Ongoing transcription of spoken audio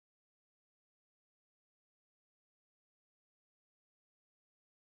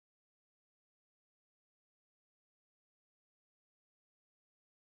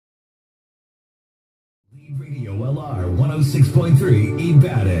Radio LR 106.3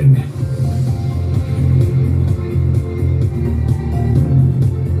 Ibadan.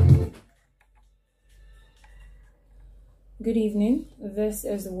 Good evening. This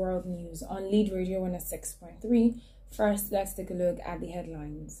is the World News on Lead Radio 106.3. First, let's take a look at the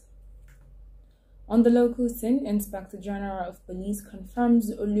headlines. On the local scene, Inspector General of Police confirms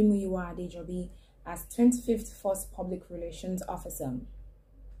Oluwatife as 25th Force Public Relations Officer.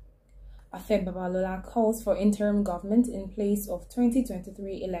 Afe Babalola calls for interim government in place of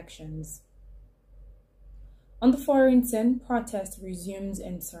 2023 elections. On the foreign scene, protest resumes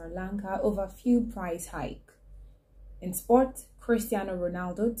in Sri Lanka over fuel price hike. In sport, Cristiano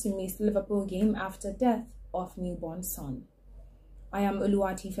Ronaldo to miss Liverpool game after death of newborn son. I am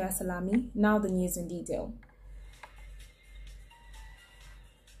Oluwatife Salami. Now the news in detail.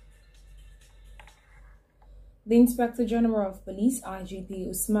 The Inspector General of Police, IGP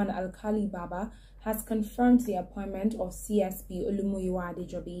Usman Alkali Baba, has confirmed the appointment of CSP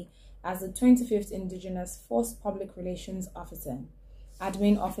Oluwatife as the 25th Indigenous Force Public Relations Officer.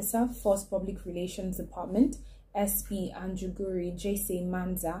 Admin Officer, Force Public Relations Department, SP Anjuguri Jesse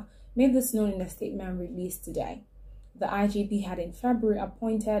Manza, made this known in a statement released today. The IGP had in February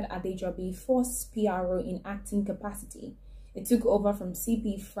appointed Adejobi Force PRO in acting capacity. It took over from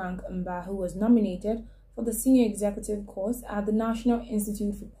CP Frank Mba, who was nominated for the Senior Executive course at the National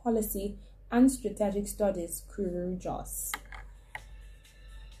Institute for Policy and Strategic Studies, Kuru Jos.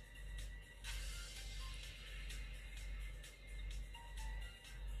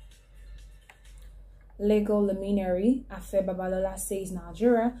 Legal luminary Afe Babalola says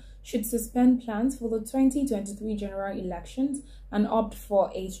Nigeria should suspend plans for the 2023 general elections and opt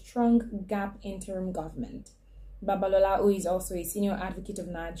for a strong gap interim government. Babalola, who is also a senior advocate of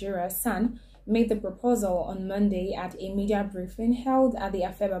Nigeria, SAN, made the proposal on Monday at a media briefing held at the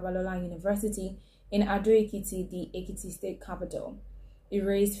Afe Babalola University in Ado-Ekiti, the Ekiti state capital. It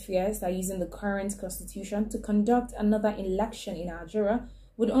raised fears that using the current constitution to conduct another election in Nigeria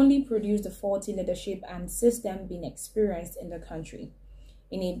would only produce the faulty leadership and system being experienced in the country.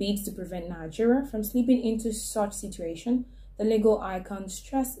 In a bid to prevent Nigeria from slipping into such situation, the legal icon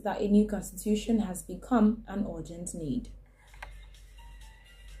stressed that a new constitution has become an urgent need.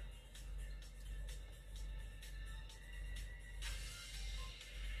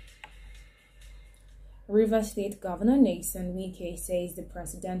 Rivers State Governor Nyesom Wike says the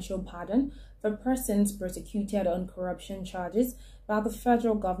presidential pardon for persons prosecuted on corruption charges by the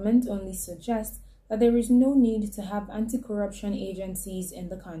federal government only suggests that there is no need to have anti-corruption agencies in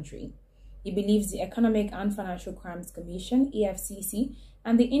the country. He believes the Economic and Financial Crimes Commission, EFCC,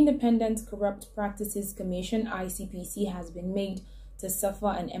 and the Independent Corrupt Practices Commission, ICPC, has been made to suffer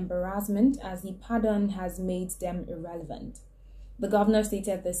an embarrassment as the pardon has made them irrelevant. The governor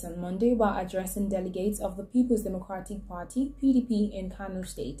stated this on Monday while addressing delegates of the People's Democratic Party, PDP, in Kano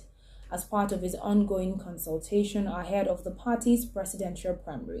State, as part of his ongoing consultation ahead of the party's presidential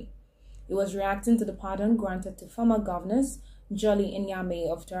primary. He was reacting to the pardon granted to former governors Jolly Enyame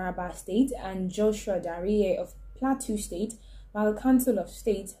of Taraba State and Joshua Dariye of Plateau State by the Council of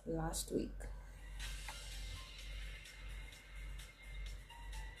State last week.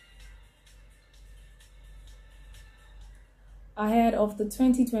 Ahead of the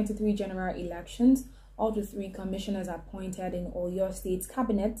 2023 general elections, all the three commissioners appointed in Oyo State's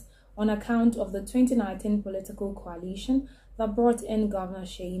cabinet on account of the 2019 political coalition that brought in Governor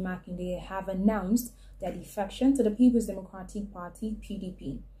Seyi Makinde have announced their defection to the People's Democratic Party,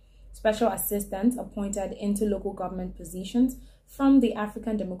 PDP. Special assistants appointed into local government positions from the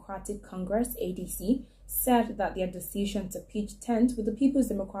African Democratic Congress, ADC, said that their decision to pitch tent with the People's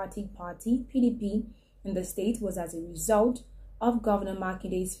Democratic Party, PDP, in the state was as a result of Governor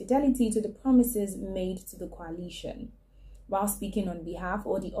Makinde's fidelity to the promises made to the coalition. While speaking on behalf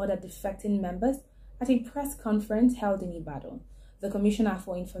of the other defecting members at a press conference held in Ibadan, the Commissioner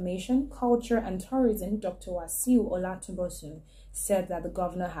for Information, Culture and Tourism, Dr. Wasiu Olatunbosun, said that the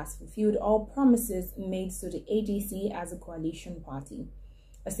governor has fulfilled all promises made to the ADC as a coalition party.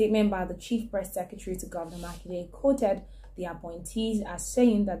 A statement by the Chief Press Secretary to Governor Makinde quoted the appointees as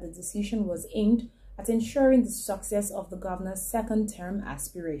saying that the decision was aimed at ensuring the success of the governor's second-term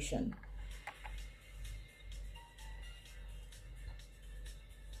aspiration.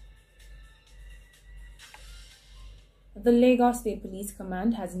 The Lagos State Police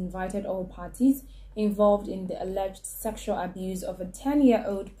Command has invited all parties involved in the alleged sexual abuse of a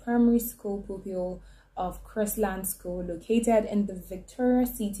 10-year-old primary school pupil of Chrisland School located in the Victoria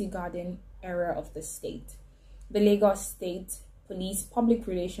City Garden area of the state. The Lagos State Police Public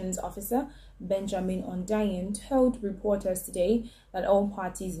Relations Officer Benjamin Ondayen, told reporters today that all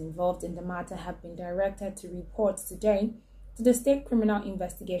parties involved in the matter have been directed to report today to the State Criminal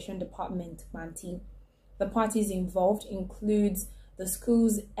Investigation Department, Manti. The parties involved includes the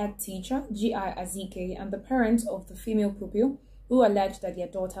school's head teacher, G.I. Azike, and the parents of the female pupil, who alleged that their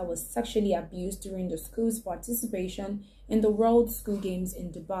daughter was sexually abused during the school's participation in the World School Games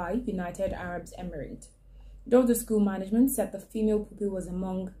in Dubai, United Arab Emirates. Though the school management said the female pupil was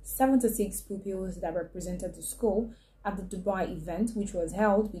among 76 pupils that represented the school at the Dubai event, which was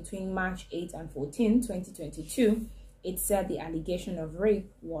held between March 8 and 14, 2022, it said the allegation of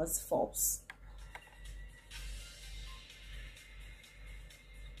rape was false.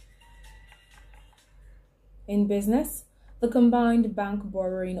 In business, the combined bank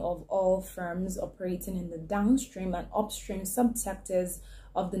borrowing of all firms operating in the downstream and upstream subsectors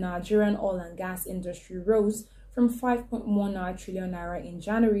of the Nigerian oil and gas industry rose from 5.19 trillion naira in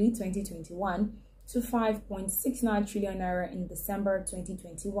January 2021 to 5.69 trillion naira in December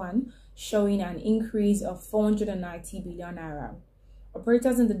 2021, showing an increase of 490 billion naira.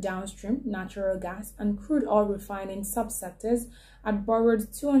 Operators in the downstream, natural gas, and crude oil refining subsectors had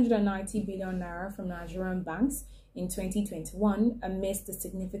borrowed 290 billion naira from Nigerian banks in 2021 amidst the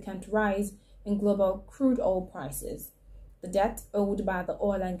significant rise in global crude oil prices. The debt owed by the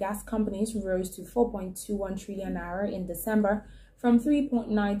oil and gas companies rose to 4.21 trillion naira in December from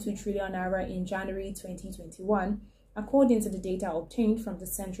 3.92 trillion naira in January 2021, according to the data obtained from the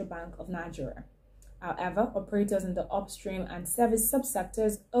Central Bank of Nigeria. However, operators in the upstream and service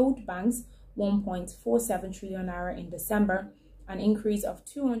subsectors owed banks 1.47 trillion naira in December, an increase of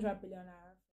 200 billion naira.